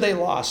lost who they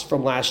lost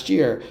from last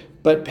year,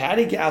 but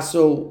Patty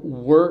Gasso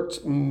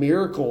worked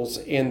miracles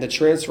in the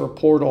transfer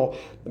portal,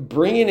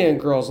 bringing in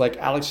girls like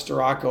Alex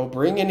Storako,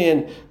 bringing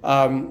in,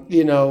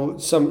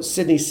 some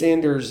Sydney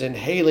Sanders and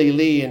Haley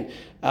Lee,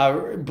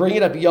 and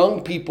bringing up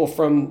young people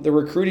from the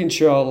recruiting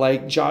trail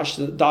like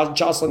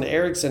Jocelyn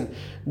Erickson.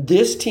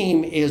 This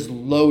team is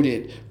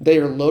loaded. They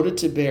are loaded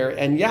to bear.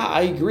 And yeah,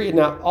 I agree.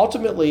 Now,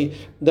 ultimately,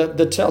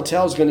 the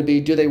telltale is going to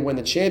be, do they win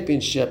the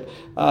championship?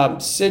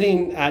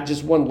 Sitting at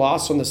just one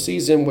loss on the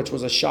season, which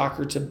was a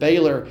shocker to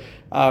Baylor,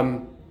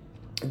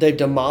 they've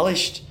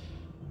demolished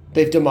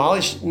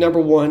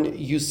number one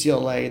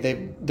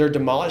UCLA. They're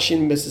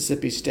demolishing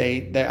Mississippi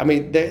State.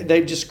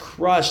 They've just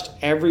crushed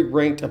every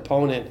ranked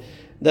opponent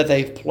that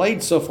they've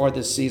played so far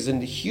this season.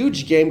 The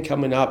huge game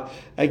coming up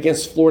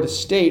against Florida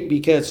State,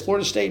 because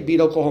Florida State beat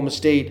Oklahoma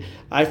State.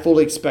 I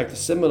fully expect the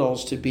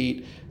Seminoles to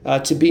be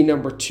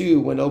number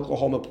 2 when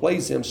Oklahoma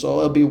plays them. So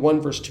it'll be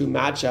 1 versus 2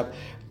 matchup.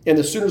 And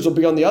the Sooners will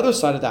be on the other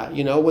side of that.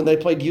 When they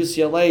played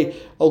UCLA,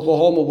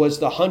 Oklahoma was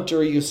the hunter,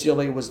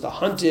 UCLA was the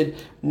hunted.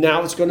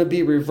 Now it's going to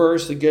be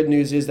reversed. The good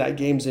news is that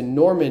game's in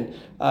Norman.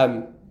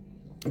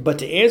 But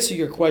to answer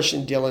your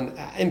question, Dylan,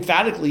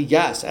 emphatically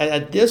yes.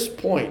 At this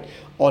point,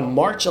 on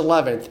March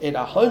 11th, it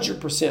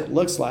 100%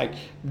 looks like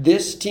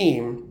this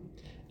team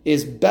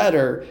is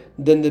better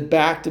than the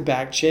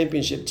back-to-back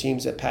championship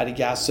teams that Patty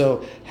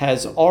Gasso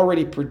has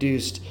already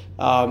produced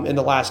in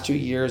the last 2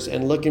 years.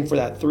 And looking for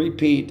that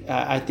three-peat,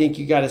 I think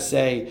you got to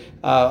say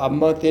a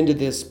month into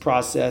this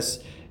process,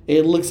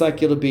 it looks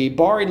like it'll be,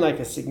 barring like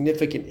a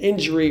significant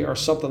injury or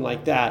something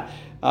like that,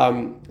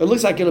 it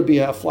looks like it'll be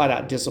a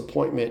flat-out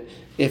disappointment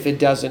if it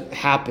doesn't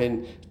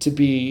happen to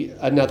be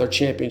another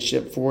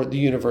championship for the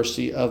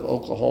University of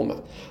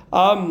Oklahoma.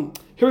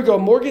 Here we go.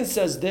 Morgan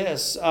says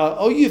this,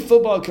 OU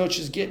football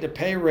coaches getting a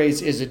pay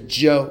raise is a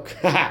joke.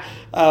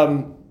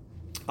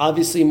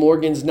 Obviously,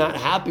 Morgan's not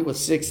happy with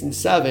 6 and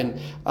 7,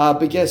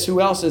 but guess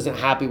who else isn't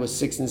happy with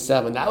 6 and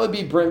 7? That would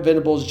be Brent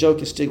Venables, Joe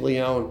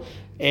Castiglione,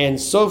 and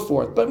so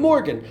forth. But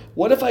Morgan,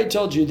 what if I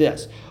told you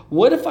this?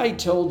 What if I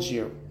told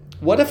you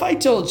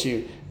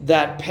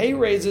that pay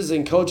raises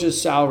and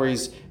coaches'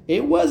 salaries,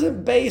 it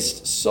wasn't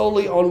based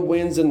solely on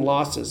wins and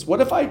losses?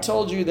 What if I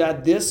told you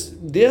that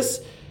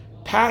this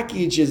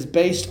package is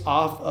based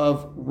off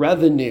of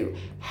revenue?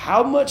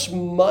 How much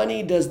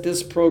money does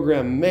this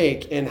program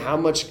make, and how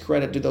much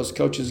credit do those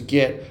coaches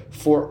get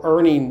for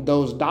earning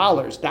those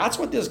dollars? That's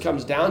what this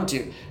comes down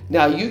to.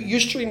 Now, you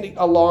string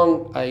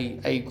along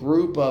a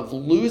group of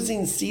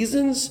losing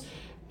seasons,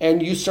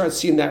 and you start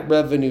seeing that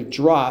revenue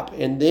drop,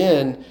 and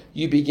then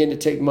you begin to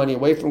take money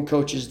away from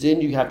coaches.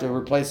 Then you have to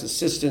replace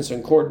assistants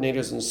and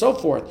coordinators and so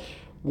forth.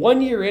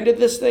 1 year into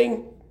this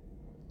thing,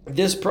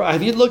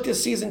 have you looked at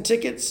season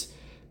tickets?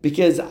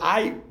 Because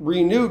I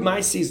renewed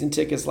my season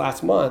tickets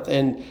last month,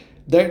 and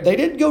they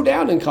didn't go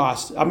down in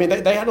cost. I mean,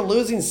 they had a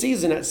losing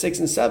season at 6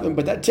 and 7,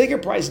 but that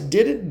ticket price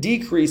didn't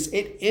decrease;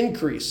 it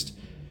increased.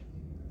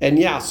 And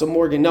yeah, so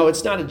Morgan, no,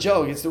 it's not a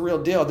joke; it's the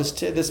real deal.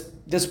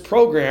 This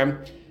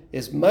program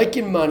is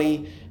making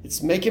money.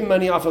 It's making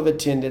money off of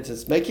attendance.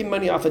 It's making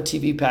money off of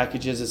TV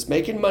packages. It's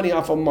making money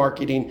off of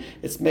marketing.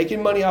 It's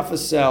making money off of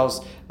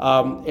sales.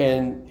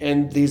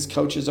 And these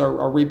coaches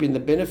are reaping the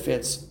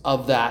benefits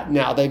of that.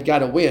 Now they've got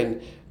to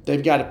win.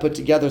 They've got to put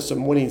together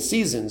some winning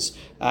seasons.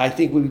 I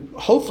think we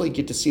hopefully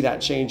get to see that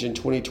change in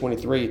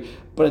 2023.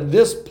 But at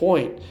this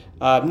point,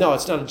 no,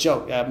 it's not a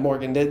joke,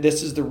 Morgan.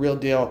 This is the real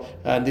deal.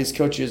 These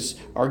coaches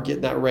are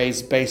getting that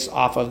raise based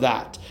off of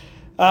that.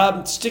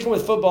 Sticking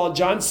with football,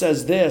 John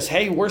says this,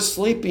 hey, we're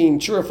sleeping,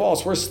 true or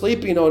false, we're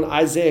sleeping on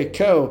Isaiah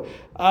Coe.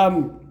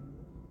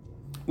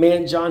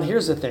 Man, John,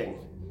 here's the thing.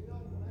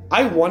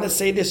 I want to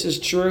say this is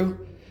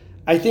true.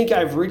 I think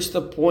I've reached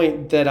the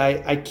point that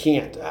I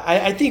can't.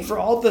 I think for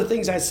all the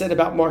things I said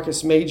about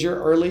Marcus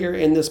Major earlier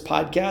in this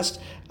podcast,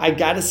 I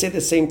got to say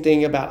the same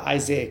thing about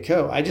Isaiah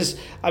Coe.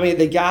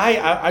 The guy,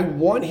 I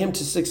want him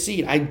to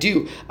succeed. I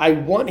do. I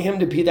want him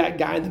to be that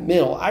guy in the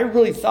middle. I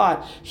really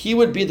thought he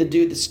would be the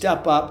dude to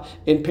step up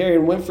in Perry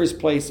and Winfrey's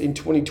place in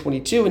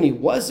 2022, and he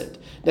wasn't.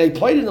 Now, he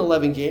played in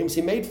 11 games.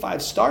 He made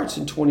 5 starts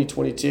in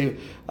 2022,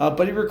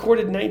 but he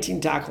recorded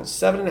 19 tackles,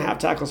 7.5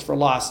 tackles for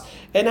loss.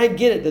 And I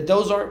get it that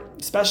those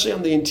aren't, especially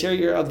on the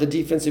interior of the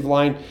defensive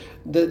line,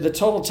 the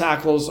total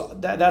tackles,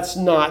 that's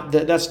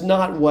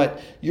not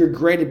what you're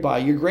graded by.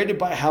 You're graded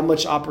by how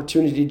much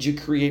opportunity did you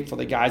create for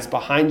the guys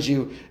behind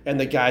you and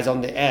the guys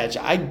on the edge.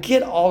 I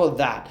get all of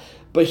that.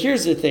 But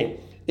here's the thing.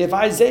 If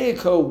Isaiah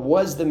Coe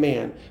was the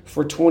man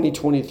for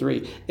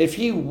 2023, if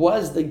he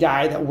was the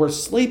guy that we're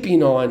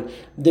sleeping on,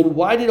 then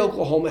why did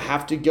Oklahoma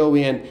have to go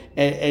in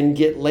and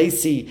get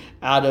Lacey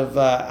out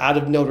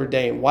of Notre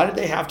Dame? Why did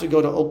they have to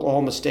go to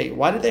Oklahoma State?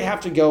 Why did they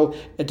have to go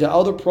into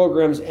other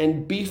programs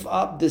and beef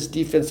up this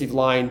defensive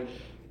line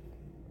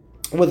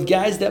with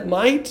guys that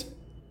might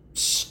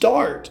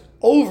start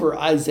over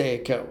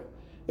Isaiah Coe.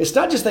 It's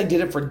not just they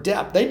did it for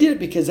depth. They did it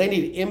because they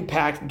need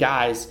impact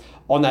guys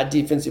on that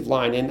defensive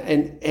line.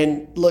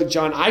 And look,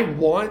 John, I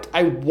want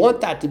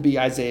that to be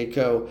Isaiah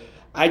Coe.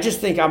 I just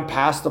think I'm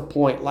past the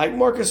point, like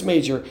Marcus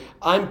Major,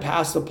 I'm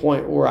past the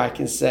point where I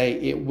can say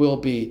it will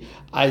be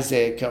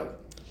Isaiah Coe.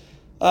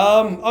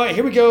 All right,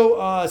 here we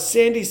go.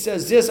 Sandy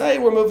says this. Hey,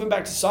 we're moving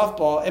back to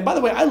softball. And by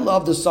the way, I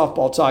love the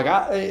softball talk.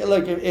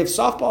 Look, if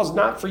softball's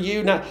not for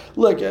you,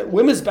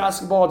 women's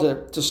basketball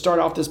to start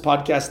off this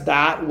podcast,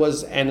 that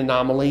was an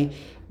anomaly.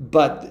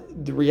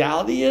 But the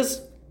reality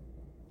is,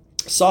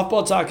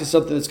 softball talk is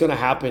something that's going to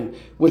happen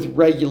with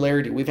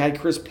regularity. We've had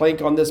Chris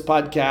Plank on this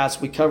podcast.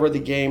 We cover the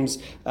games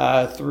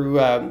through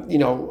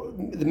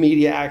the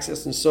media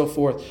access and so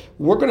forth.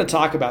 We're going to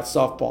talk about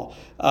softball,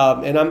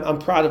 and I'm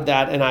proud of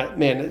that.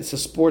 And it's a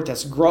sport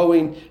that's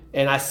growing.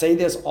 And I say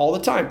this all the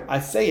time. I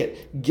say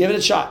it. Give it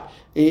a shot.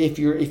 If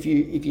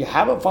you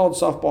haven't followed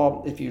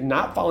softball, if you're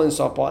not following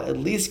softball, at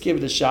least give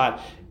it a shot.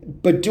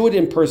 But do it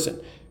in person.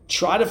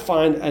 Try to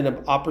find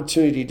an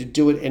opportunity to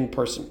do it in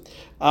person.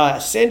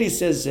 Sandy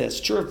says this,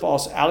 true or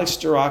false, Alex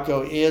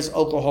Storako is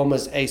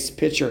Oklahoma's ace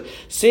pitcher.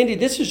 Sandy,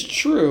 this is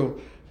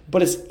true,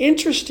 but it's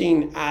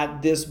interesting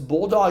at this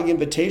Bulldog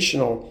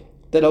Invitational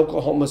that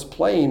Oklahoma's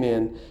playing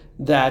in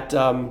that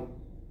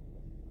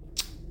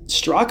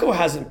Storako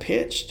hasn't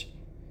pitched.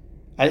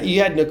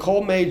 You had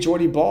Nicole May,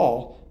 Jordy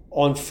Ball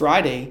on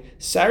Friday.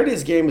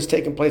 Saturday's game is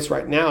taking place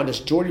right now, and it's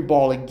Jordy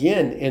Ball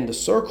again in the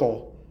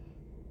circle.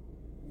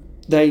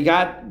 They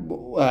got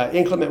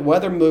inclement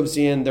weather moves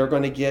in. They're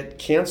going to get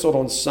canceled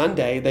on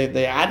Sunday.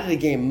 They added a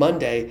game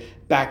Monday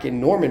back in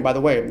Norman. By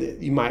the way,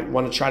 you might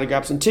want to try to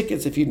grab some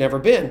tickets if you've never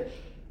been.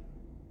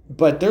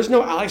 But there's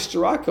no Alex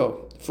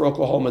Storako for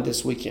Oklahoma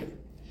this weekend.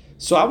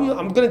 So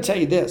I'm going to tell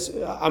you this.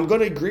 I'm going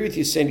to agree with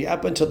you, Sandy.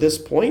 Up until this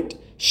point,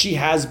 she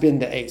has been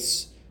the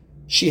ace.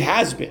 She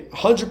has been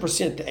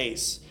 100% the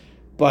ace.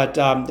 But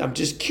I'm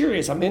just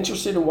curious. I'm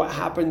interested in what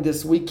happened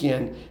this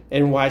weekend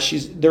and why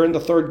they're in the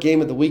third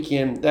game of the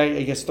weekend,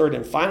 I guess third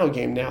and final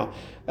game now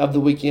of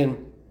the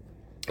weekend.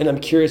 And I'm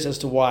curious as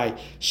to why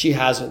she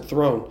hasn't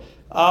thrown.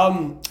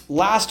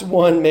 Last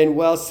one,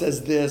 Manuel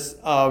says this.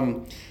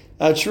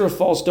 True or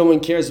false, no one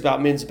cares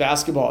about men's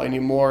basketball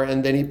anymore.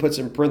 And then he puts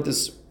in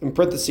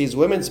parentheses,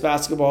 women's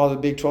basketball, the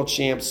Big 12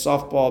 champs,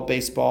 softball,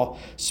 baseball,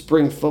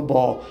 spring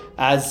football,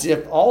 as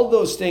if all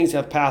those things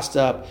have passed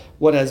up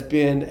what has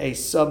been a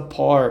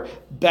subpar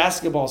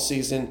basketball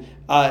season.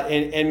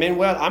 And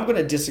Manuel, I'm going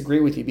to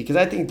disagree with you because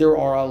I think there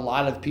are a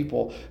lot of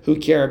people who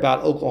care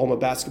about Oklahoma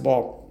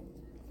basketball.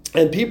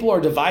 And people are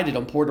divided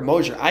on Porter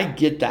Moser. I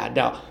get that.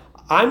 Now,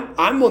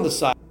 I'm on the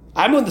side.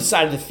 I'm on the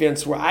side of the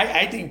fence where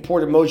I think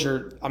Porter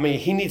Moser,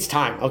 he needs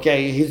time,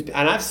 okay?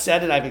 And I've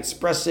said it, I've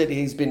expressed it.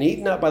 He's been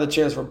eaten up by the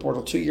transfer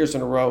portal 2 years in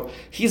a row.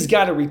 He's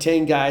got to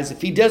retain guys.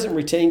 If he doesn't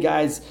retain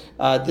guys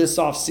this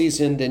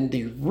offseason, then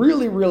they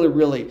really, really,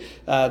 really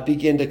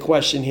begin to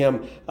question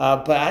him.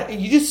 But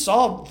you just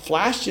saw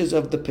flashes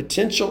of the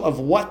potential of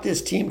what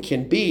this team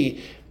can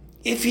be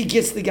if he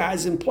gets the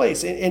guys in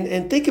place.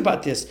 And think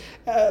about this.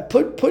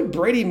 Put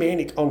Brady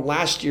Manick on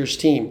last year's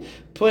team.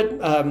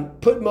 Put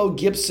Mo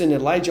Gibson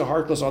and Elijah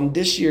Harkless on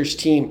this year's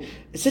team.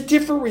 It's a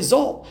different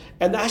result.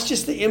 And that's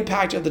just the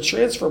impact of the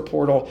transfer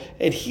portal.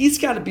 And he's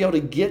got to be able to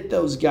get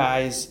those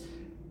guys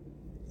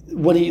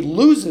when he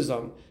loses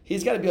them.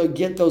 He's got to be able to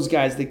get those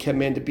guys that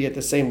come in to be at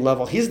the same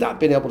level. He's not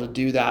been able to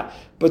do that.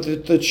 But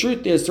the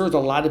truth is there's a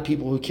lot of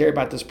people who care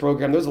about this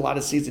program. There's a lot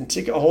of season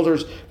ticket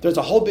holders. There's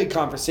a whole big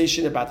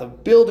conversation about the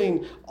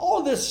building.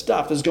 All this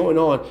stuff is going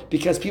on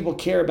because people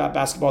care about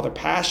basketball. They're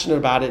passionate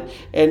about it.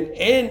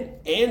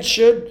 And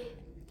should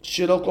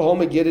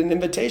Oklahoma get an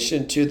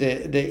invitation to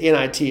the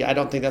NIT? I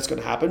don't think that's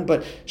going to happen.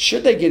 But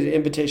should they get an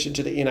invitation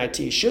to the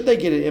NIT? Should they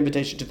get an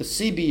invitation to the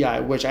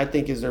CBI, which I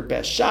think is their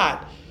best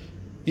shot?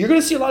 You're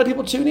going to see a lot of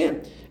people tune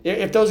in.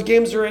 If those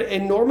games are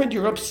in Norman,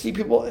 you're going to see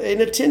people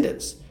in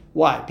attendance.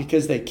 Why?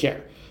 Because they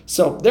care.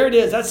 So there it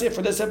is. That's it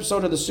for this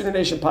episode of the Sooner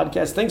Nation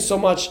podcast. Thanks so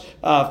much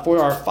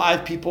for our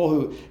 5 people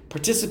who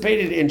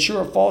participated in True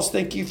or False.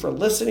 Thank you for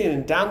listening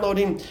and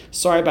downloading.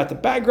 Sorry about the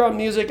background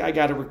music. I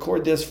got to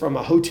record this from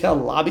a hotel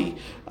lobby.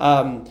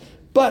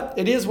 But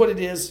it is what it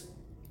is.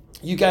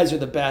 You guys are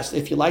the best.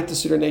 If you like the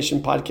Sooner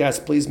Nation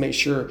podcast, please make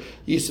sure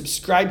you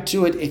subscribe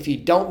to it. If you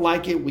don't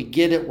like it, we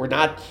get it. We're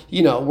not,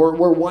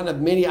 we're one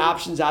of many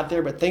options out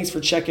there, but thanks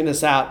for checking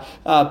us out.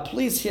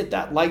 Please hit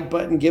that like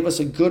button, give us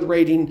a good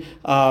rating,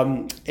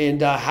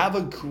 and have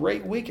a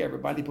great week,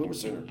 everybody. Boomer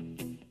Sooner.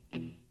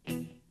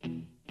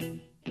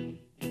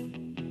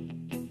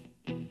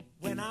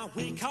 When I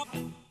wake up,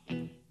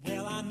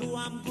 well, I know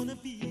I'm gonna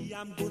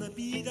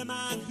be the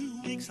man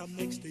who wakes up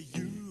next to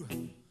you.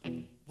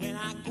 When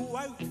I go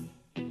out,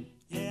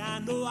 yeah, I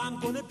know I'm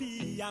gonna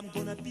be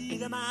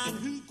the man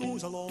who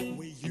goes along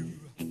with you.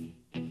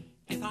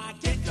 If I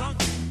get drunk,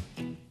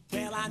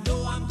 well, I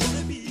know I'm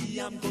gonna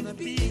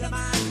be the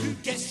man who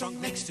gets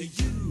drunk next to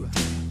you.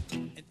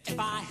 And if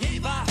I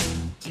haver,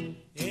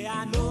 yeah,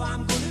 I know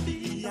I'm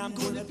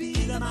gonna be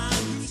the man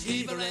who's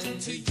havering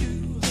to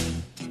you.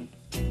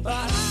 but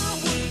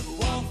I would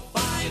walk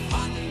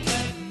 500